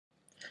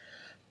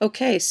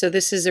Okay, so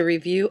this is a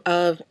review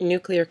of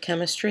nuclear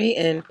chemistry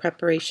in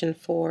preparation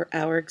for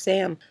our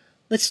exam.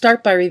 Let's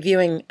start by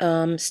reviewing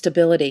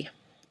stability.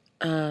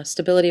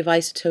 Stability of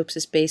isotopes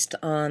is based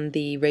on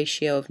the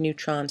ratio of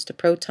neutrons to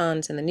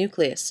protons in the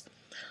nucleus.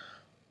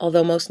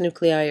 Although most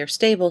nuclei are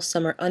stable,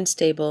 some are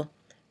unstable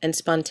and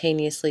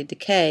spontaneously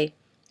decay,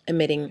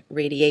 emitting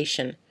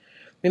radiation.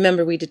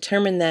 Remember, we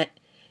determine that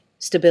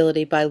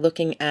stability by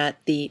looking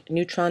at the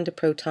neutron to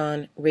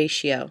proton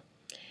ratio.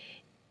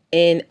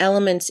 In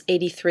elements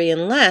 83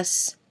 and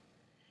less,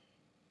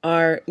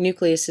 our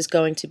nucleus is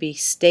going to be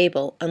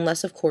stable,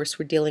 unless of course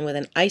we're dealing with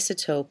an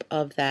isotope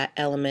of that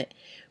element,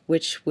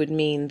 which would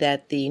mean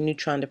that the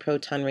neutron to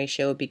proton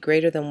ratio would be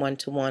greater than 1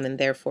 to 1 and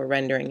therefore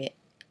rendering it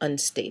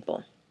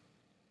unstable.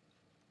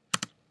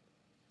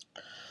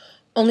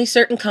 Only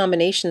certain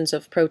combinations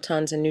of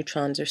protons and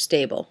neutrons are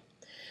stable.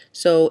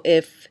 So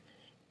if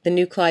the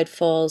nuclide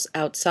falls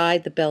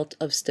outside the belt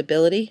of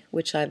stability,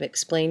 which I've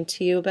explained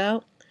to you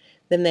about,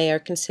 then they are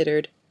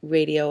considered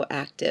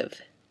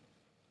radioactive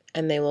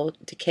and they will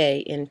decay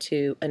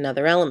into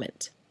another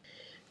element.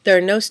 There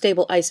are no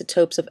stable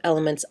isotopes of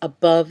elements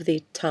above the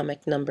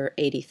atomic number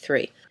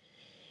 83.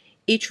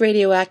 Each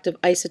radioactive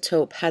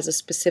isotope has a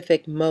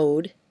specific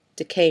mode,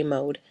 decay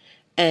mode,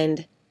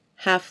 and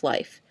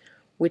half-life,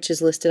 which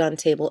is listed on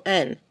table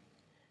N.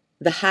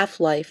 The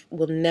half-life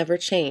will never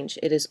change.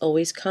 It is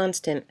always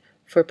constant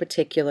for a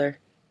particular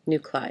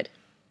nuclide.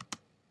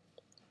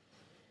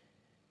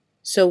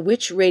 So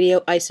which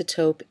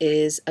radioisotope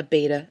is a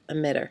beta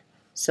emitter?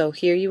 So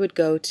here you would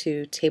go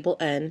to table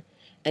N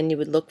and you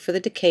would look for the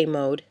decay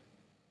mode,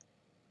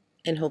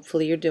 and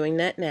hopefully you're doing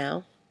that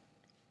now,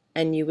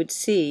 and you would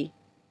see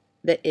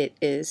that it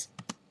is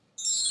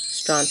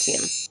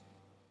strontium.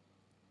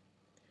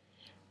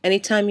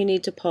 Anytime you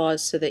need to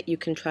pause so that you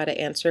can try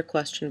to answer a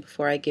question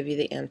before I give you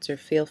the answer,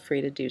 feel free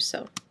to do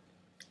so.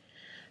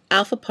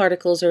 Alpha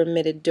particles are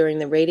emitted during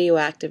the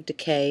radioactive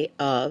decay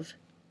of,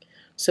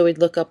 so we'd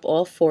look up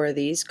all four of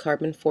these: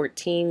 carbon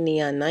 14,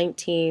 neon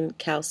 19,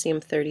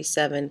 calcium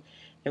 37,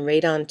 and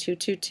radon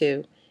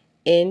 222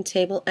 in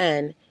table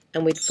N,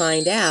 and we'd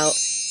find out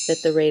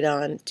that the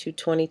radon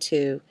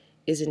 222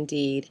 is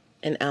indeed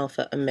an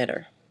alpha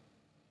emitter.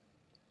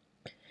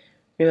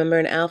 Remember,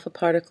 an alpha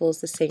particle is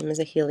the same as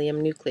a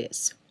helium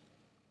nucleus.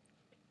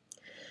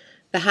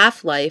 The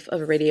half-life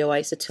of a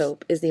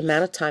radioisotope is the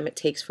amount of time it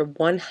takes for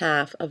one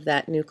half of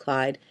that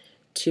nuclide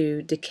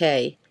to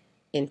decay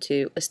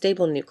into a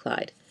stable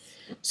nuclide.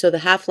 So the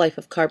half-life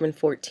of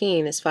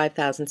carbon-14 is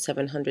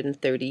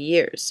 5,730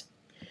 years.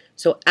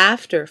 So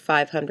after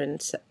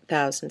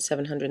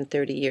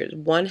 5,730 years,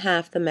 one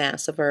half the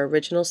mass of our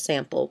original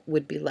sample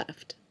would be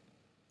left.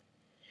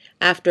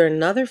 After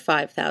another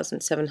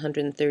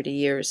 5,730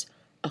 years,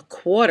 a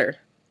quarter,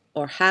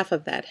 or half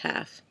of that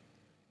half,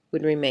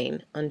 would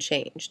remain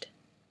unchanged.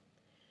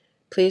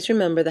 Please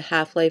remember, the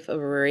half-life of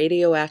a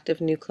radioactive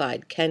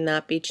nuclide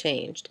cannot be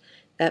changed.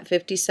 That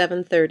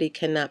 5730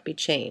 cannot be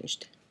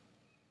changed.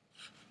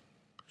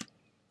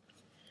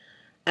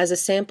 As a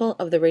sample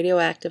of the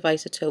radioactive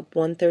isotope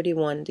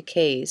 131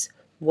 decays,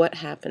 what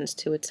happens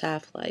to its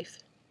half-life?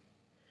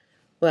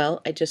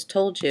 Well, I just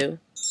told you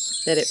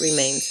that it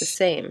remains the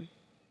same.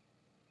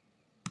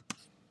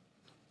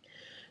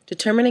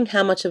 Determining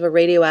how much of a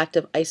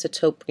radioactive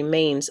isotope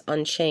remains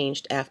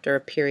unchanged after a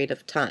period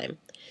of time.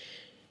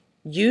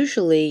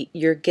 Usually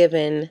you're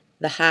given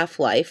the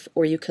half-life,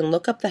 or you can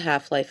look up the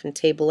half-life in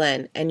table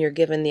N, and you're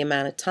given the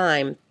amount of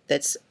time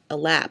that's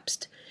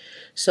elapsed.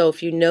 So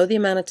if you know the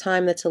amount of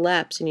time that's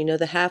elapsed and you know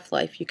the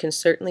half-life, you can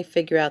certainly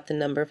figure out the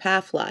number of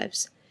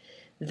half-lives.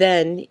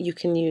 Then you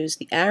can use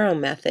the arrow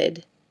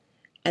method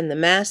and the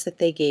mass that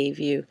they gave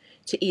you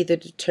to either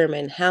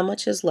determine how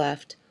much is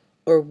left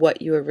or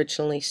what you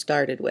originally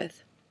started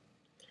with.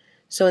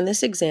 So in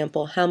this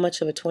example, how much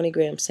of a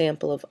 20-gram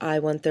sample of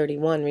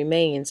I-131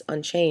 remains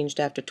unchanged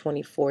after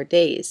 24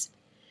 days?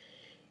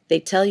 They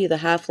tell you the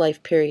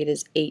half-life period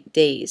is 8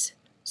 days.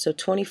 So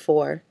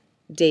 24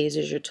 days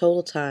is your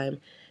total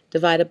time,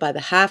 divided by the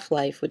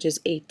half-life, which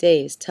is 8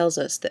 days, tells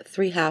us that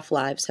 3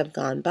 half-lives have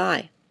gone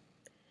by.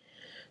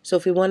 So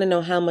if we want to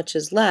know how much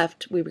is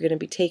left, we were going to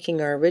be taking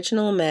our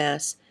original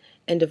mass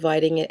and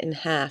dividing it in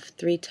half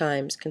 3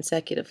 times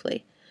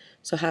consecutively.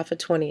 So half of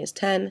 20 is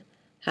 10,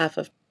 half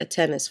of a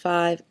 10 is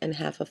 5, and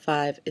half of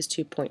 5 is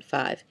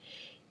 2.5.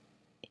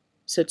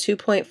 So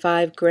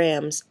 2.5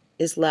 grams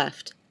is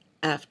left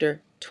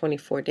after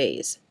 24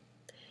 days,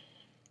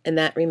 and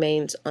that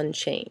remains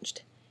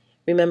unchanged.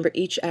 Remember,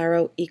 each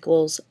arrow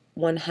equals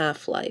 1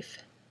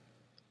 half-life.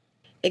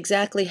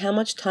 Exactly how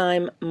much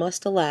time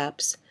must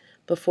elapse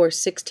before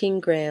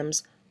 16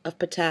 grams of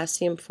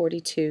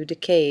potassium-42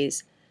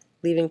 decays,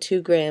 leaving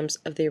 2 grams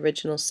of the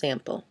original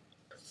sample?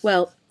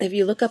 Well, if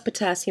you look up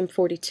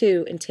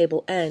potassium-42 in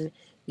table N,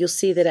 you'll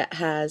see that it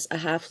has a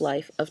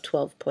half-life of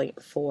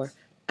 12.4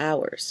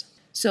 hours.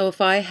 So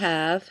if I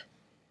have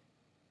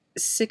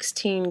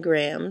 16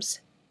 grams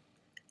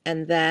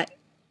and that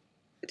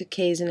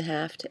decays in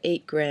half to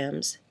 8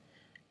 grams,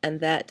 and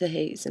that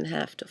decays in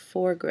half to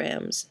 4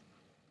 grams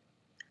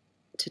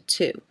to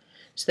 2.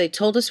 So they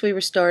told us we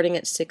were starting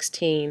at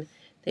 16.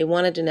 They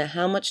wanted to know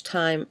how much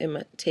time it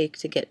might take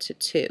to get to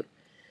 2.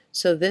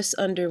 So this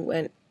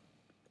underwent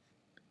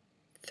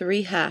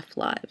 3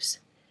 half-lives.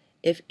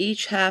 If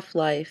each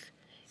half-life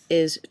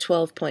is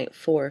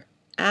 12.4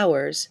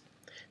 hours,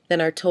 then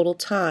our total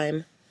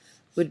time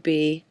would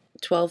be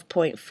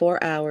 12.4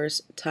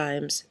 hours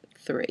times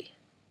 3.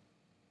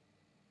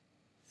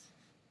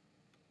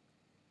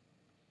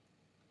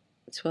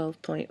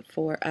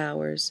 12.4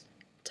 hours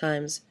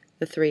times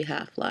the 3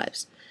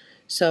 half-lives.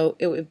 So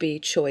it would be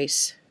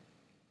choice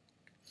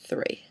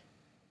 3.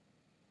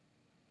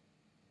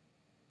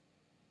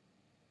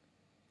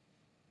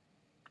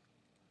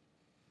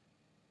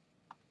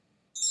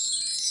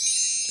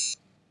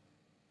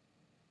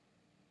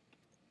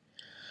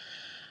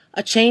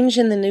 A change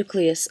in the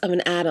nucleus of an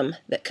atom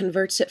that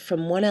converts it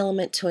from one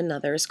element to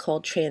another is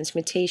called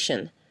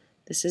transmutation.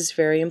 This is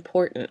very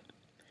important.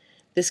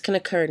 This can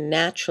occur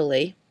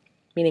naturally,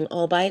 meaning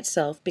all by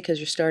itself because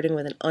you're starting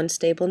with an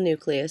unstable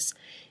nucleus,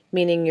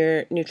 meaning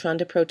your neutron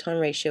to proton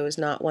ratio is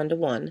not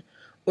 1:1,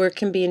 or it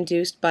can be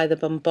induced by the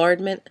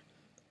bombardment,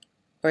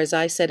 or as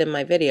I said in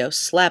my video,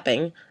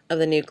 slapping of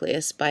the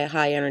nucleus by a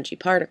high energy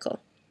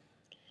particle,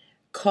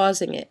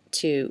 causing it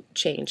to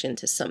change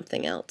into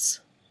something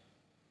else.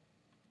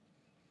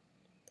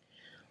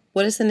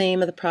 What is the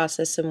name of the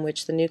process in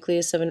which the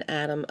nucleus of an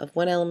atom of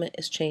one element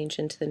is changed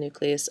into the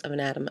nucleus of an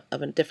atom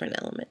of a different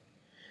element?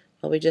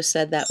 Well, we just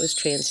said that was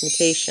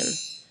transmutation.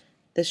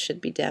 This should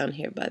be down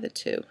here by the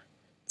 2.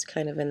 It's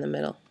kind of in the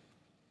middle.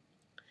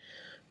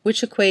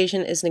 Which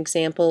equation is an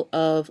example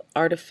of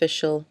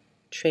artificial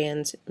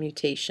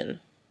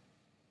transmutation?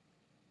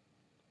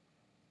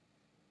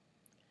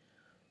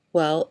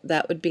 Well,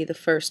 that would be the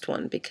first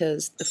one,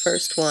 because the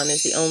first one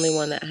is the only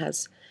one that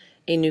has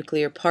a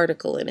nuclear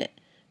particle in it.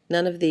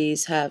 None of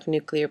these have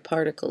nuclear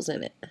particles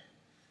in it.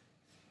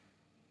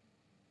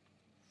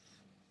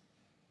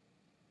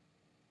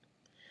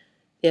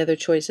 The other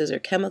choices are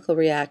chemical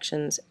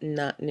reactions,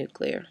 not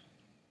nuclear.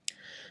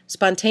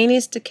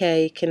 Spontaneous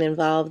decay can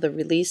involve the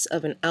release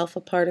of an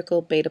alpha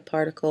particle, beta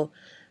particle,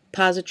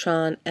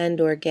 positron,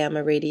 and/or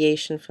gamma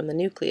radiation from the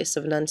nucleus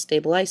of an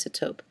unstable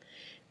isotope.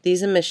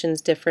 These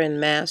emissions differ in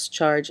mass,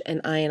 charge,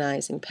 and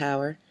ionizing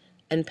power,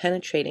 and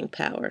penetrating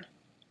power.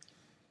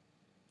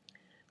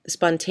 The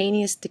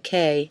spontaneous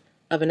decay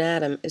of an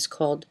atom is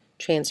called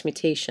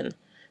transmutation,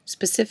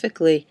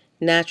 specifically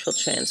natural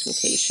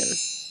transmutation.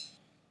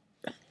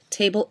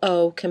 Table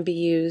O can be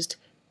used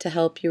to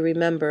help you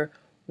remember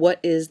what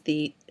is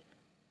the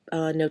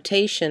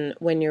notation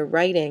when you're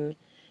writing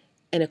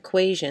an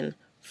equation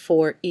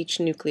for each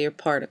nuclear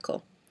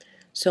particle.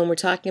 So when we're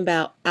talking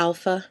about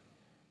alpha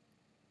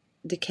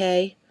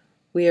decay,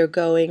 we are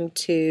going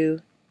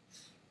to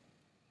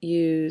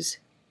use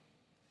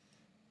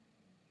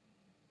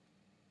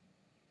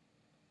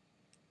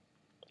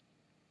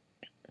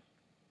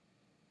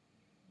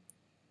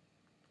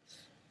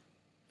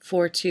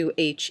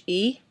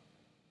 (4,2He)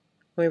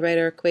 when we write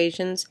our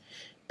equations.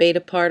 Beta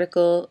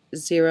particle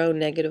 0,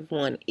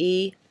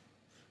 -1e.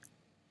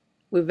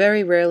 We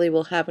very rarely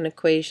will have an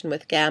equation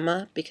with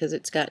gamma because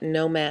it's got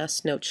no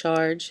mass, no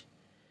charge.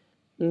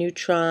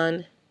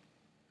 Neutron.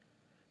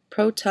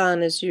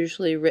 Proton is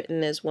usually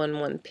written as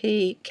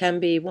 11p, can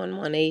be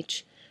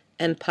 11h,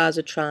 and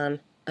positron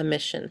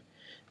emission.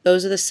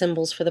 Those are the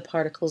symbols for the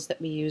particles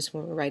that we use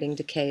when we're writing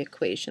decay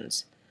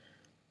equations.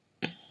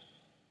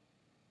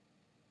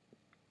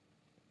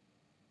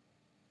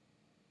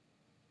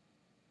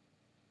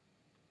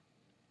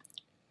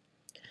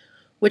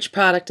 Which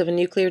product of a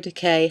nuclear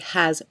decay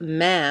has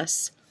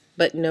mass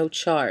but no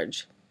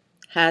charge?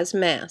 Has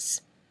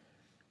mass.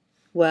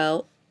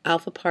 Well,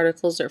 alpha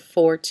particles are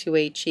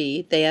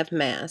 4,2He. They have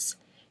mass.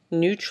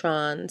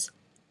 Neutrons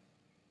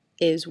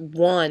is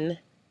 1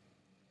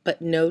 but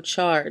no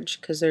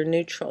charge because they're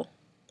neutral.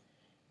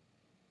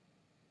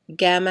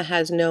 Gamma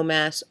has no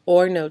mass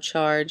or no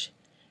charge,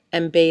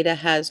 and beta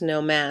has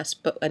no mass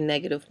but a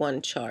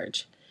 -1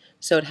 charge.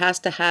 So it has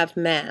to have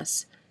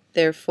mass.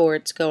 Therefore,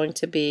 it's going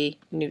to be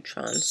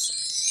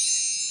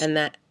neutrons. And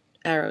that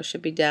arrow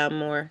should be down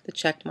more, the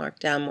check mark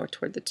down more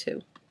toward the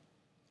 2.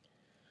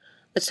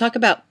 Let's talk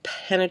about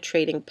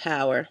penetrating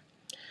power.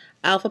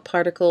 Alpha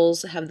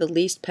particles have the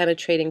least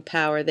penetrating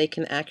power. They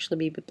can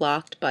actually be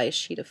blocked by a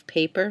sheet of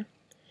paper.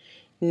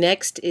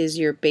 Next is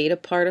your beta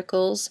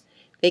particles.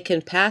 They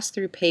can pass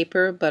through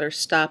paper but are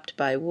stopped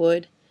by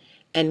wood.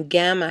 And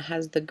gamma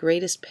has the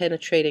greatest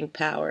penetrating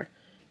power.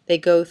 They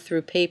go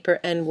through paper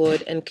and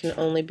wood and can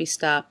only be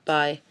stopped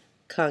by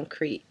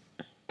concrete.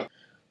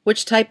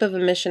 Which type of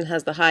emission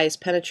has the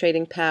highest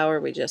penetrating power?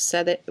 We just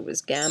said it. It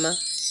was gamma.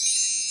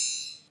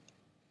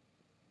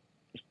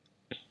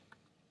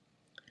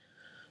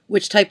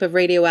 Which type of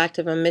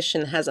radioactive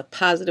emission has a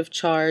positive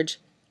charge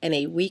and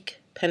a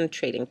weak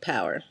penetrating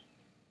power?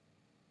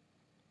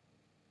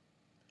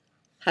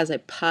 Has a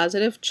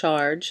positive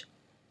charge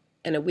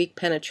and a weak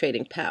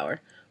penetrating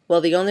power. Well,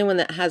 the only one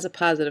that has a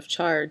positive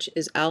charge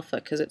is alpha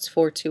because it's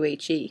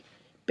 4,2He.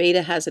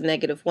 Beta has a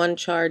 -1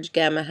 charge,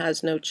 gamma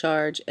has no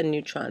charge, and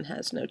neutron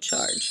has no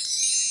charge.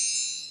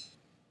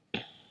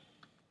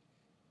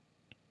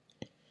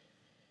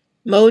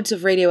 Modes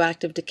of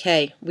radioactive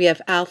decay. We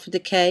have alpha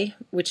decay,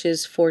 which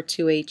is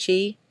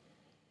 4,2He.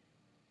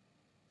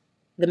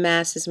 The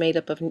mass is made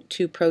up of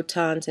 2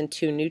 protons and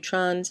 2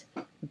 neutrons.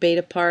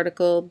 Beta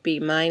particle, B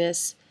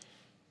minus.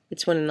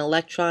 It's when an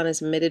electron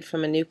is emitted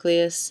from a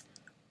nucleus.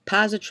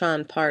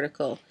 Positron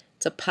particle.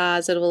 It's a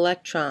positive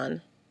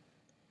electron.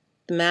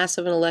 The mass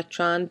of an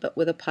electron, but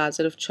with a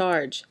positive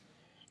charge.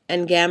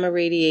 And gamma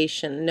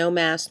radiation, no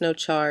mass, no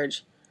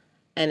charge,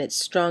 and it's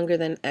stronger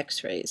than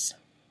X-rays.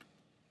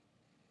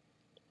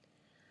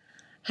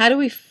 How do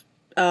we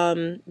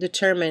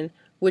determine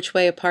which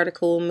way a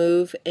particle will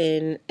move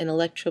in an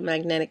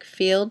electromagnetic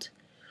field?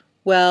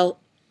 Well,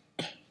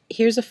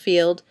 here's a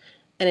field,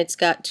 and it's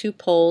got 2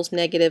 poles,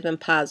 negative and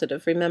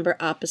positive. Remember,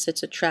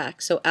 opposites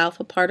attract. So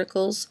alpha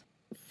particles,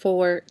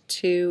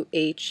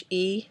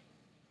 4,2He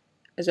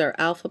is our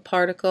alpha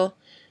particle.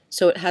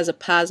 So it has a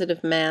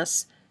positive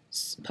mass,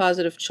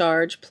 positive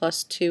charge,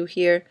 +2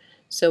 here.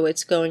 So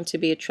it's going to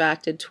be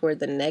attracted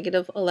toward the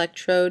negative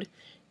electrode.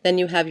 Then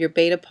you have your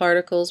beta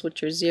particles,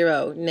 which are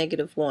 0,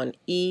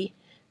 -1e.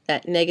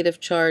 That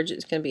negative charge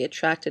is going to be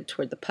attracted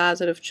toward the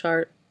positive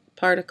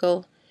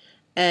particle.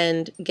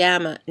 And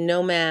gamma,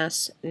 no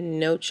mass,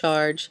 no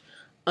charge,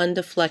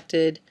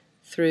 undeflected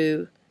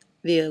through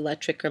the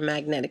electric or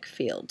magnetic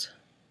field.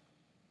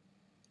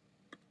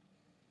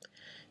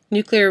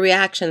 Nuclear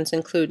reactions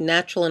include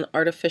natural and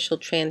artificial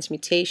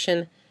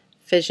transmutation,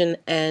 fission,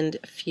 and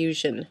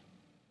fusion.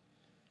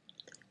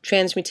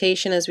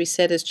 Transmutation, as we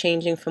said, is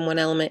changing from one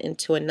element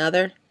into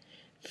another.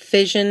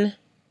 Fission,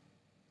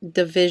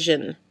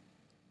 division,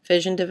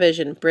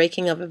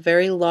 breaking of a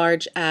very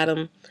large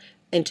atom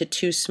into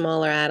 2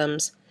 smaller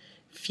atoms.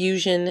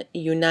 Fusion,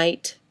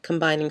 unite,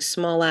 combining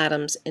small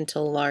atoms into a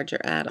larger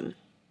atom.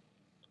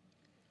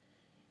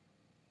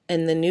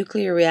 And the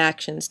nuclear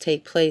reactions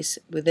take place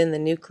within the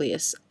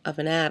nucleus of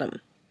an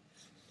atom.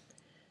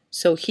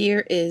 So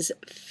here is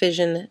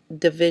fission,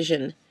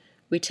 division.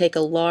 We take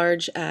a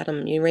large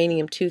atom,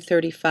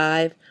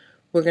 uranium-235,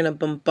 we're going to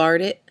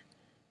bombard it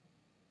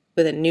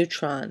with a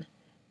neutron.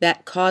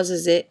 That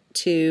causes it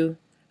to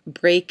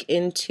break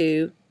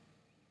into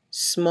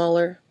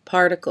smaller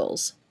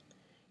particles.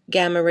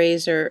 Gamma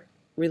rays are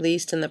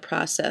released in the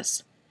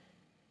process.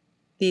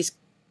 These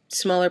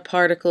smaller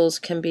particles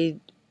can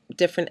be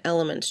different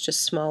elements,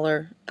 just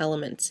smaller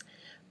elements.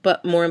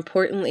 But more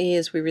importantly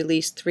is we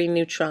release 3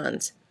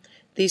 neutrons.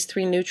 These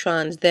 3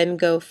 neutrons then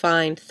go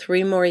find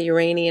 3 more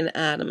uranium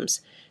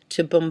atoms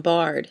to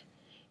bombard,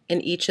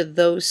 and each of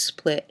those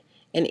split,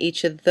 and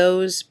each of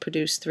those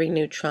produce 3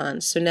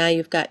 neutrons. So now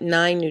you've got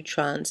 9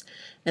 neutrons,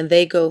 and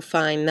they go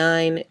find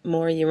 9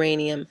 more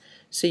uranium.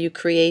 So you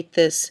create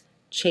this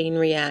chain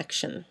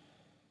reaction.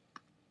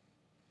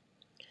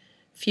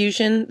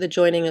 Fusion, the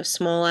joining of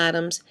small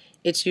atoms,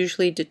 it's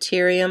usually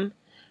deuterium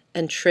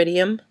and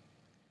tritium,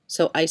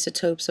 so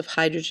isotopes of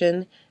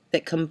hydrogen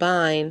that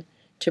combine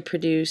to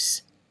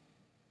produce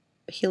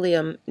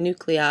helium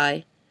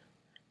nuclei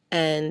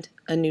and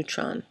a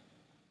neutron.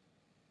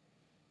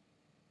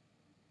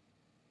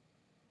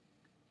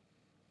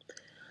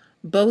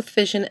 Both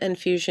fission and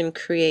fusion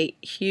create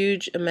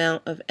huge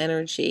amount of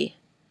energy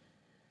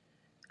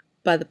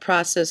by the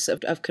process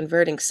of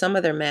converting some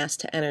of their mass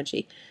to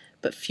energy,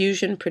 but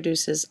fusion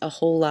produces a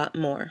whole lot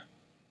more.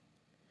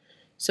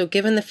 So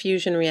given the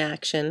fusion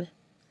reaction,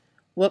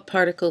 what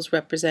particle is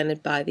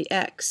represented by the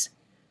X?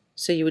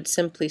 So you would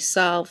simply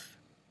solve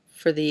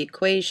for the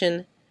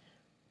equation.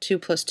 2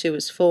 + 2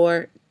 is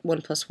 4,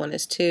 1 + 1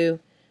 is 2,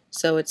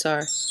 so it's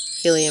our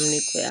helium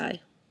nuclei.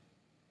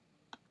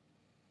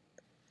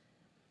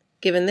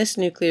 Given this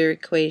nuclear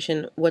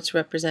equation, what's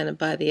represented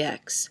by the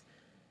X?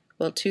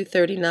 Well,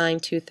 239,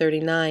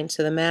 239,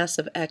 so the mass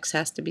of X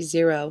has to be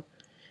 0.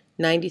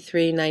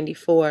 93,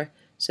 94,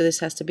 so this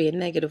has to be a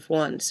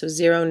 -1. So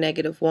 0,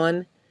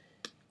 -1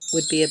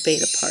 would be a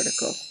beta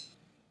particle.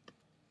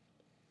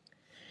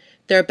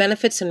 There are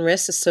benefits and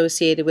risks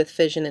associated with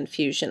fission and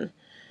fusion.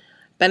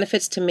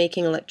 Benefits to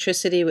making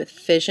electricity with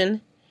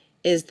fission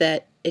is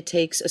that it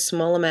takes a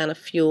small amount of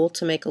fuel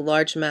to make a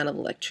large amount of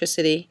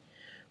electricity.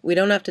 We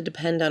don't have to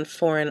depend on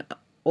foreign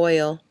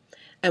oil,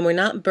 and we're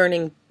not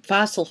burning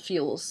fossil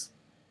fuels.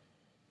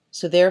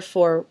 So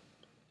therefore,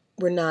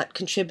 we're not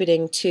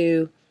contributing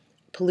to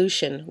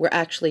pollution. We're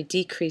actually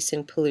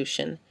decreasing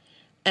pollution,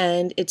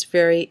 and it's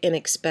very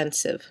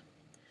inexpensive.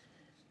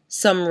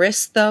 Some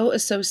risk, though,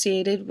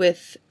 associated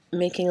with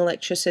making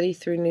electricity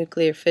through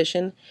nuclear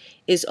fission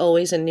is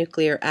always a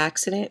nuclear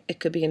accident. It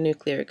could be a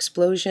nuclear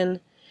explosion.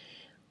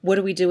 What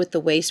do we do with the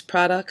waste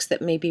products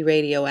that may be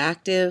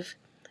radioactive?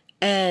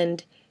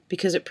 And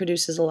because it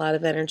produces a lot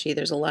of energy,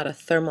 there's a lot of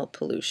thermal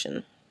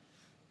pollution.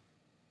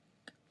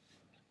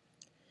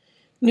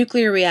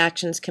 Nuclear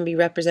reactions can be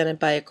represented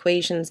by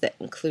equations that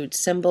include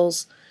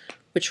symbols,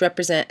 which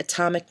represent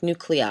atomic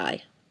nuclei.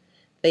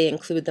 They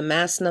include the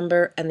mass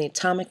number and the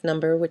atomic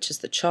number, which is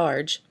the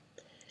charge,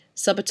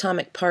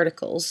 subatomic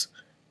particles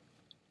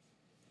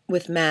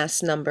with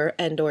mass number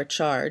and/or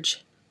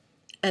charge,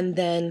 and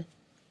then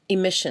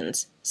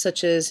emissions,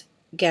 such as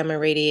gamma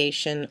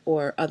radiation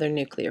or other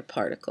nuclear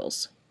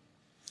particles.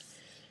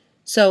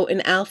 So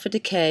in alpha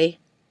decay,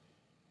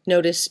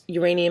 notice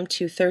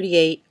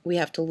uranium-238, we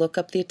have to look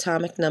up the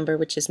atomic number,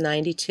 which is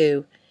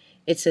 92.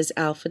 It says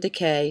alpha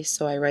decay,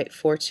 so I write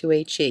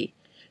 42He.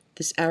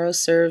 This arrow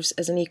serves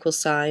as an equal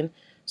sign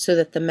so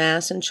that the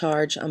mass and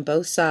charge on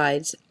both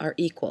sides are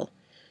equal.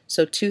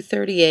 So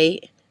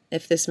 238,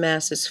 if this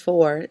mass is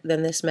 4,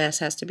 then this mass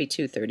has to be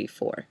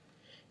 234.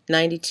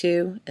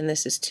 92, and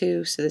this is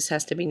 2, so this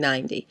has to be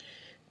 90.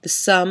 The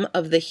sum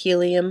of the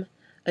helium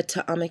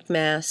atomic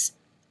mass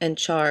and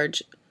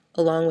charge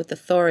along with the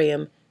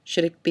thorium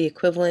should be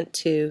equivalent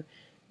to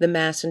the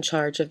mass and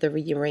charge of the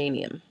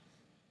uranium.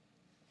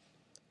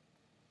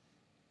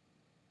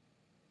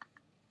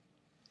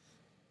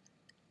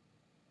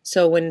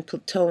 So when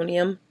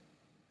plutonium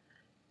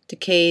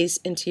decays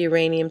into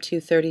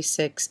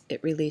uranium-236,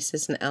 it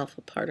releases an alpha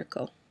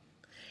particle.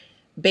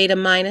 Beta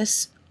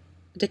minus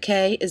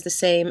decay is the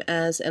same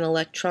as an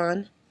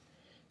electron.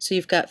 So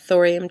you've got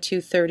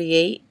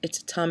thorium-238, its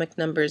atomic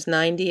number is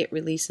 90, it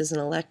releases an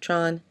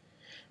electron.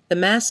 The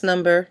mass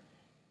number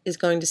is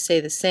going to stay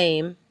the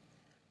same,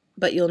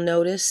 but you'll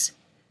notice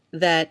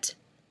that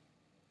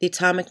the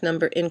atomic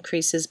number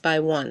increases by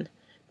 1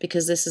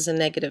 because this is a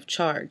negative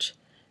charge.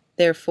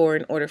 Therefore,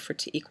 in order for it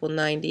to equal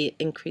 90, it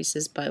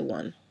increases by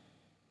 1.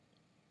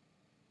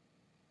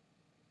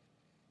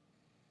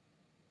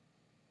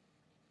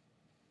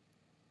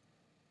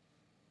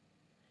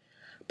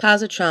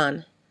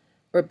 Positron,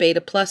 or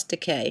beta plus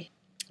decay.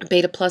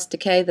 Beta plus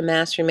decay, the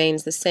mass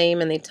remains the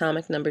same and the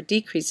atomic number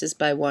decreases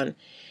by 1.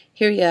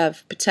 Here you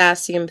have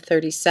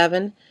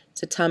potassium-37,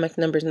 its atomic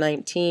number is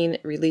 19,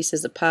 it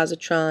releases a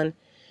positron.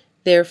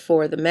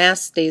 Therefore, the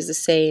mass stays the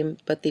same,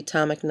 but the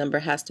atomic number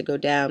has to go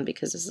down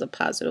because this is a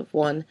positive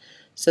 1,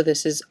 so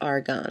this is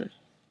argon.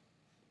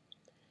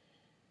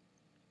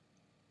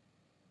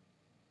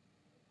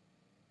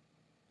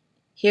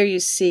 Here you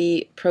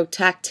see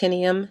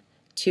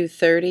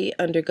protactinium-230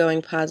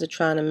 undergoing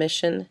positron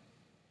emission,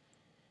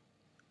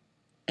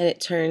 and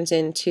it turns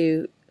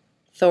into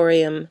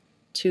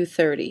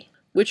thorium-230.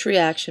 Which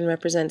reaction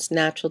represents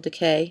natural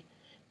decay?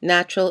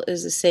 Natural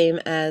is the same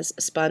as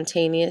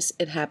spontaneous.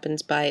 It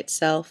happens by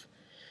itself.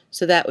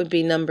 So that would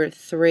be number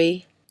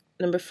 3.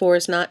 Number 4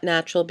 is not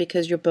natural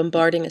because you're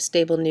bombarding a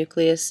stable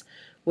nucleus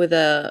with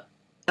a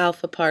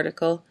alpha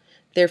particle.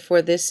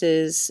 Therefore, this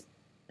is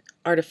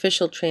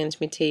artificial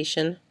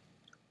transmutation.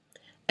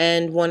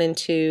 And 1 and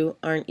 2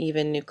 aren't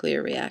even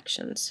nuclear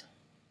reactions.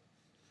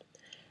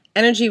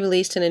 Energy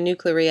released in a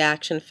nuclear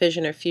reaction,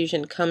 fission or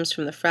fusion, comes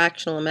from the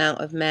fractional amount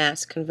of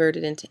mass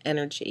converted into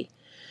energy.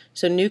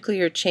 So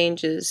nuclear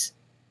changes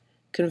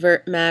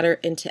convert matter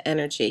into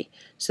energy.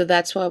 So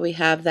that's why we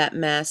have that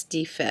mass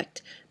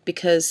defect,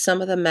 because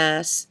some of the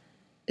mass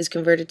is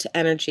converted to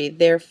energy.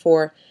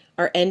 Therefore,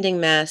 our ending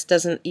mass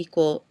doesn't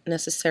equal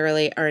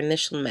necessarily our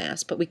initial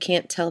mass, but we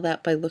can't tell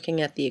that by looking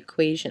at the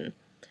equation.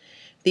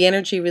 The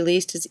energy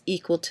released is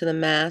equal to the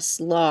mass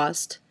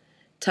lost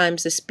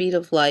times the speed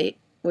of light,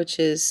 which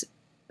is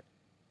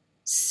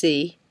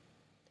c,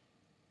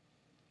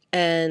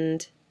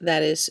 and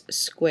that is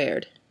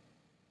squared.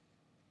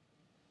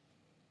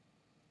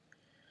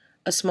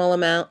 A small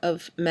amount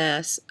of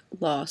mass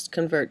lost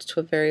converts to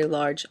a very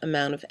large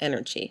amount of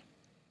energy.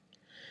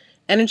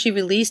 Energy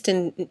released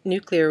in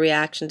nuclear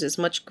reactions is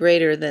much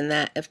greater than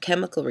that of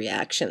chemical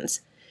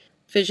reactions.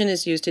 Fission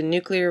is used in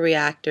nuclear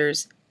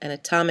reactors and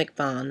atomic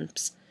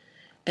bombs,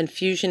 and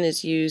fusion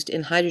is used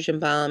in hydrogen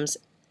bombs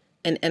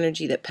and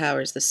energy that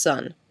powers the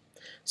sun.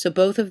 So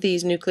both of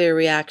these nuclear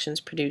reactions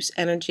produce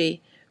energy.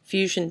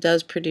 Fusion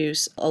does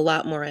produce a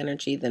lot more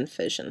energy than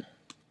fission.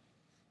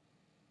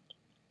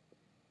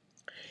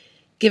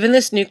 Given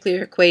this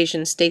nuclear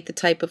equation, state the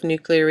type of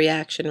nuclear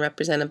reaction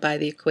represented by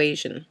the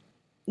equation.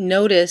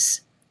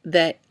 Notice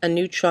that a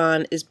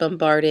neutron is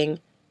bombarding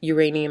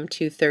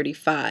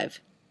uranium-235.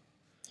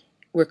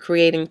 We're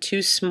creating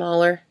 2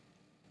 smaller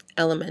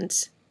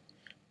elements,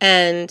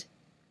 and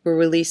we're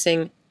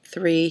releasing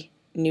 3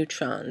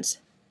 neutrons.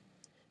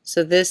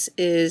 So this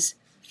is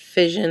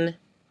fission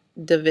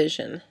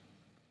division.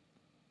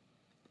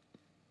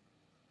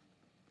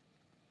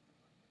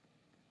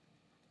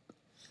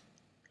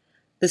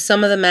 The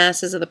sum of the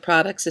masses of the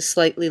products is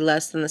slightly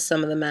less than the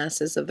sum of the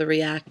masses of the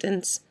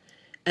reactants,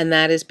 and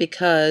that is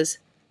because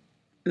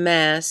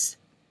mass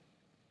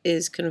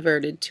is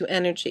converted to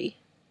energy,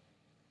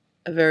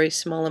 a very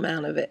small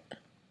amount of it.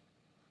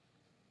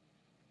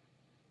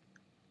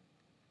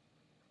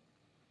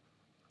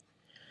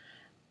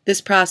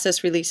 This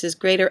process releases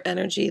greater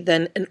energy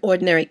than an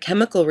ordinary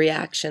chemical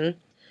reaction.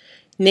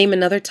 Name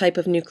another type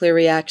of nuclear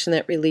reaction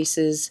that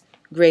releases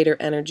greater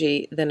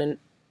energy than a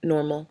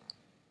normal,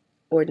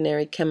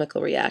 ordinary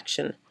chemical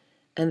reaction,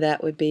 and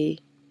that would be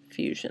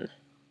fusion.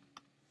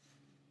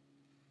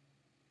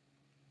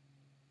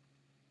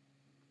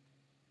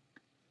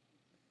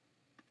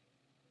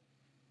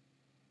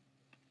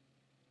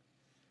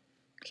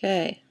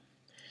 Okay.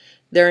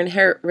 There are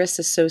inherent risks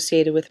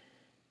associated with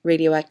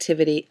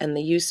radioactivity and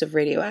the use of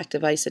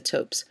radioactive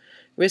isotopes.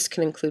 Risks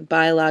can include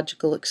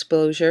biological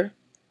exposure,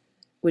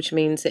 which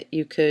means that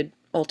you could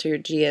alter your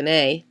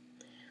DNA,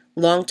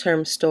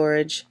 long-term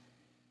storage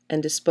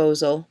and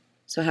disposal,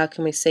 so how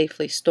can we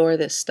safely store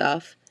this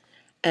stuff,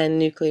 and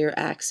nuclear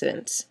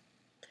accidents.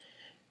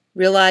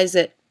 Realize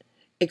that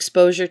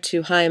exposure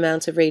to high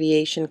amounts of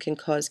radiation can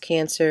cause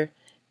cancer,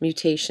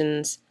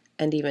 mutations,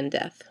 and even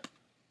death.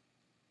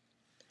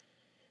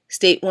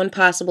 State one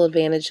possible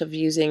advantage of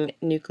using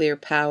nuclear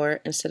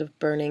power instead of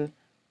burning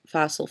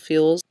fossil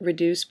fuels.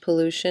 Reduce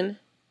pollution.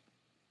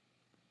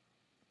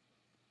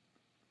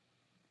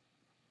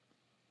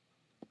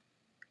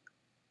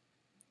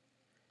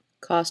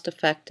 Cost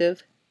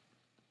effective.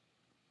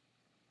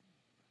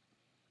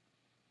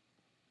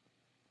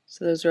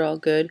 So those are all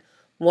good.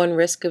 One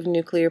risk of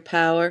nuclear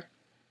power.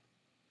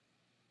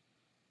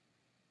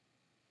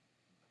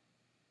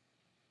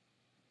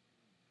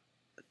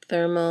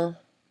 Thermal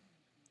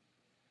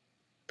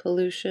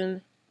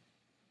pollution.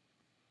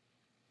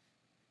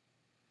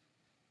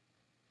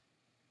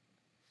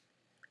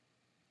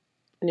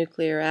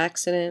 Nuclear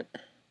accident.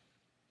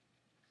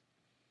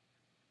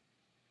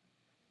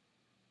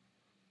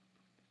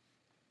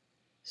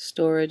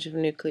 Storage of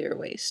nuclear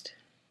waste.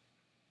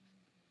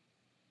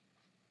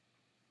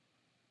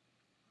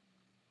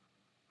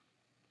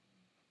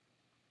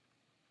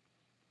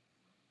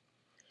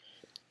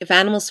 If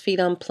animals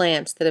feed on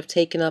plants that have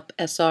taken up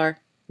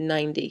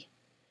SR90,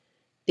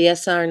 the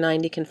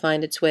SR90 can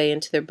find its way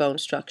into their bone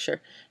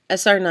structure.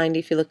 SR90,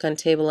 if you look on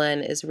table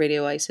N, is a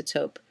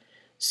radioisotope.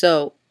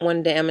 So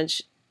one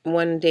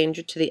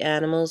danger to the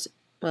animals,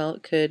 well,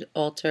 it could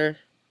alter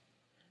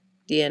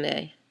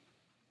DNA,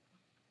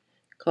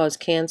 cause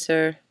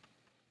cancer,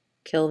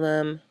 kill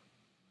them,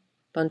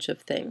 bunch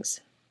of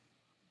things.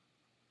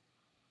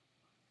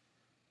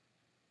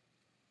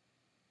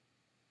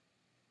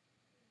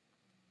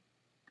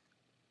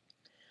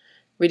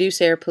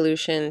 Reduce air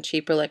pollution,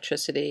 cheaper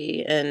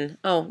electricity, and,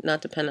 not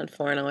depend on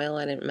foreign oil.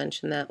 I didn't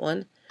mention that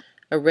one.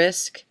 A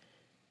risk,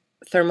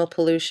 thermal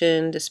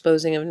pollution,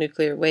 disposing of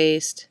nuclear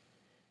waste,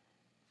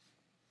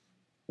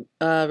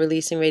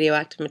 releasing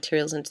radioactive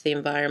materials into the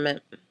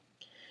environment.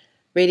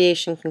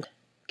 Radiation can cause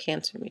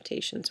cancer,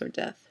 mutations, or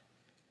death.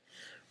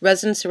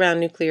 Residents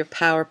around nuclear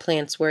power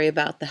plants worry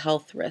about the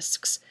health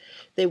risks.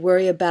 They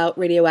worry about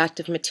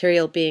radioactive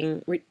material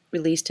being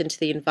released into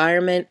the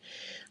environment,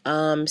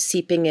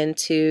 seeping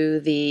into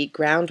the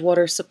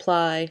groundwater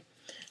supply,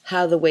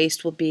 how the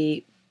waste will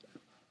be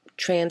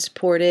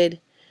transported,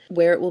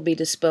 where it will be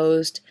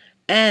disposed,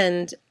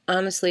 and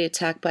honestly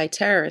attacked by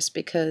terrorists,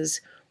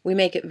 because we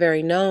make it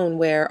very known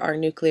where our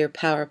nuclear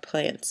power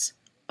plants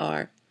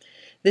are.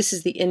 This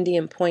is the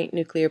Indian Point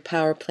nuclear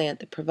power plant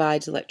that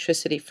provides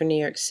electricity for New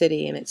York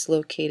City, and it's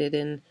located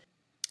in,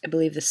 I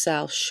believe, the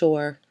South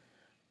Shore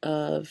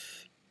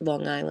of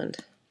Long Island.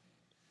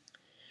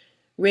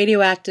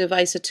 Radioactive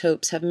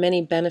isotopes have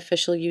many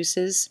beneficial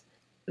uses.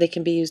 They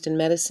can be used in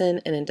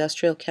medicine and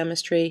industrial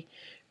chemistry,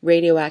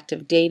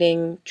 radioactive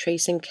dating,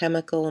 tracing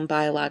chemical and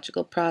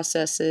biological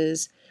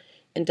processes,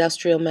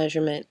 industrial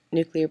measurement,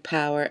 nuclear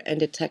power, and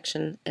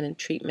detection and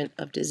treatment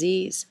of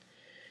disease.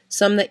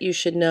 Some that you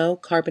should know: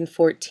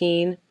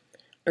 carbon-14,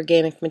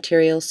 organic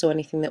materials, so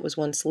anything that was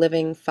once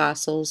living,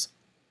 fossils;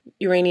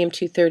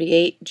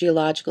 uranium-238,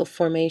 geological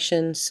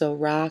formations, so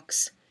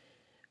rocks.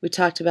 We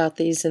talked about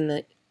these in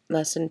the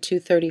lesson.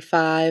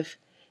 235,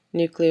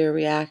 nuclear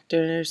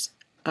reactors;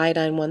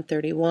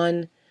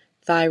 iodine-131,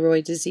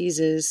 thyroid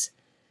diseases;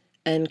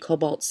 and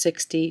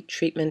cobalt-60,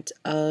 treatment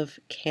of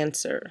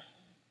cancer.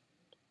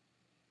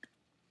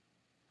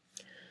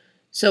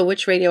 So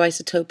which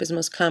radioisotope is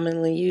most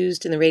commonly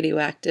used in the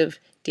radioactive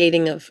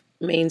dating of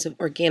remains of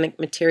organic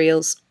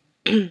materials,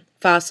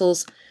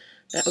 fossils?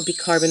 That would be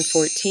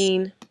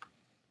carbon-14.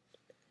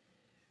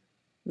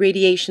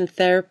 Radiation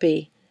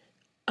therapy.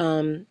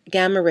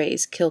 Gamma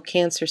rays kill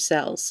cancer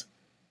cells.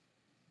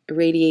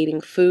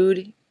 Irradiating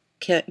food.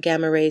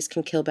 Gamma rays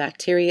can kill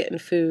bacteria in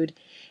food.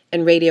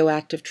 And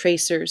radioactive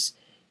tracers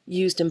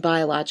used in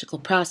biological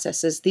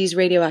processes. These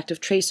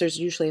radioactive tracers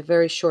usually have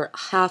very short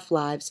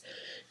half-lives,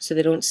 so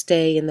they don't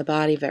stay in the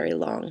body very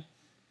long.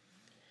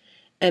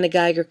 And a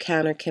Geiger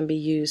counter can be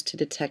used to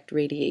detect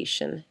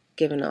radiation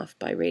given off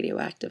by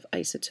radioactive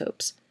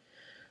isotopes.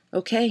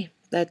 Okay,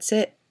 that's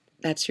it.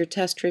 That's your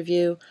test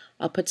review.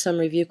 I'll put some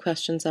review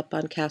questions up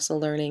on Castle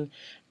Learning,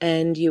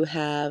 and you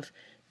have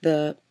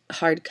the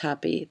hard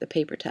copy, the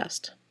paper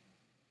test,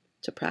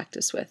 to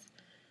practice with.